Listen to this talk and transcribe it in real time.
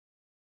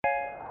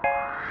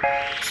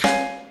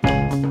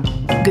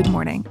Good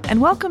morning,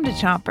 and welcome to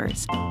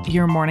Chompers,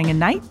 your morning and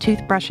night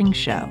toothbrushing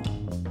show.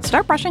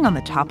 Start brushing on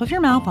the top of your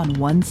mouth on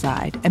one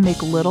side and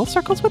make little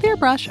circles with your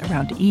brush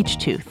around each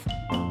tooth.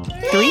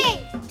 3,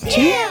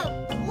 2,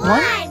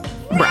 1,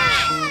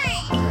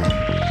 brush.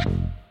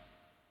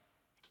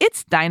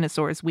 It's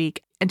Dinosaurs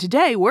week, and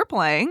today we're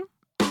playing...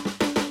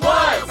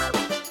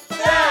 What's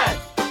that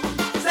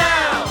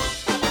sound?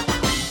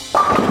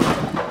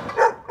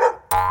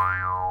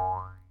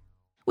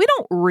 We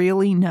don't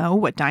really know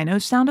what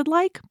dinos sounded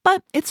like,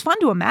 but it's fun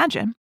to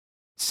imagine.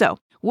 So,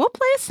 we'll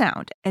play a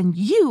sound, and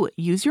you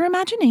use your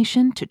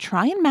imagination to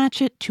try and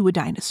match it to a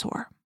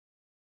dinosaur.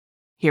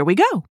 Here we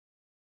go.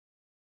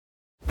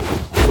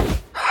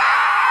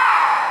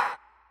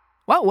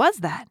 What was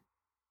that?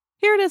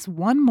 Here it is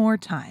one more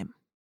time.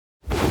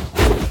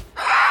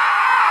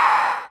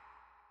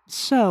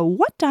 So,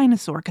 what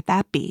dinosaur could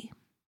that be?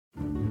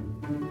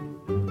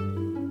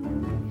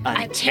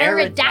 A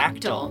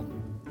pterodactyl.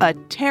 A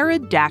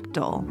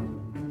pterodactyl.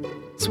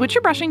 Switch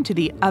your brushing to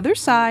the other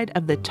side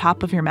of the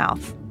top of your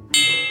mouth.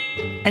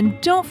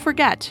 And don't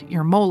forget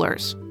your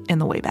molars in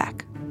the way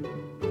back.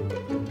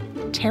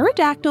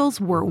 Pterodactyls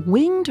were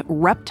winged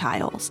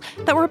reptiles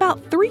that were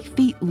about 3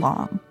 feet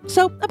long,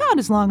 so about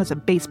as long as a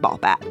baseball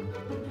bat.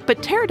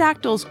 But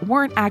pterodactyls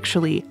weren't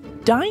actually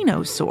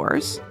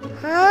dinosaurs.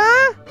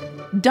 Huh?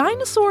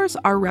 Dinosaurs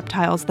are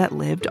reptiles that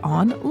lived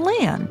on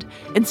land,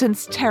 and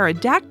since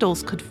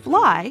pterodactyls could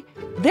fly,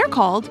 they're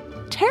called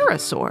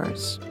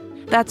pterosaurs.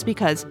 That's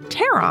because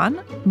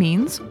pteron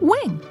means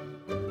wing.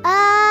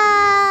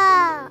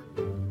 Ah!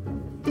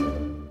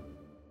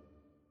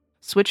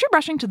 Switch your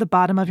brushing to the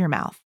bottom of your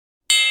mouth.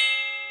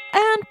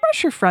 And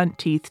brush your front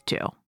teeth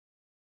too.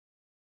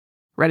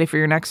 Ready for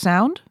your next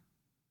sound?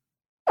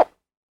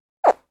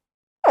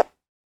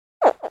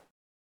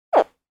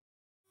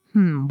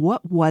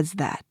 What was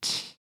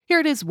that? Here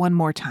it is one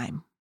more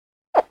time.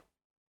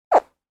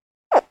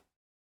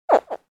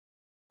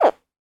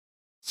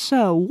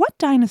 So, what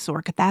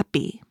dinosaur could that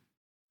be?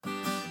 A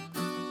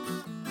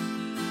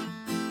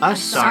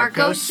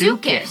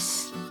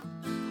sarcosuchus.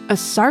 A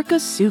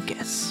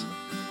sarcosuchus.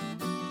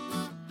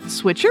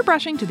 Switch your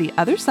brushing to the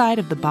other side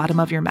of the bottom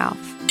of your mouth.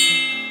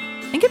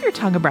 And give your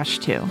tongue a brush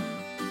too.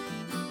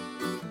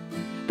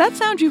 That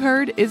sound you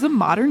heard is a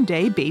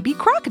modern-day baby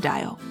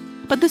crocodile.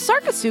 But the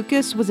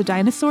sarcosuchus was a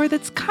dinosaur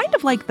that's kind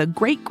of like the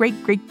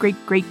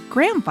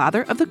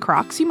great-great-great-great-great-grandfather of the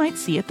crocs you might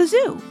see at the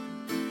zoo.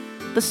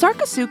 The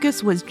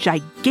sarcosuchus was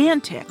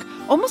gigantic,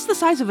 almost the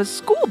size of a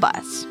school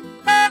bus.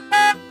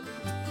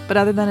 But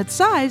other than its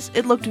size,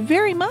 it looked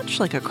very much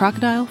like a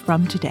crocodile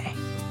from today.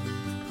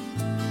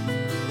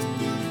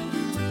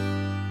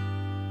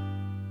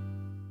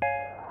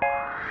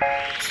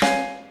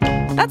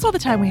 That's all the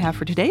time we have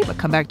for today, but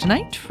come back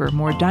tonight for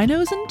more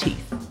dinos and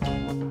teeth.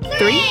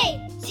 3,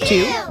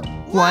 2,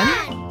 1,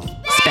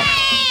 spit.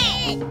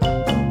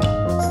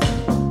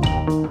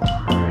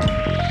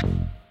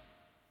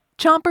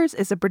 Chompers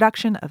is a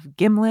production of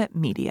Gimlet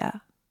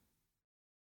Media.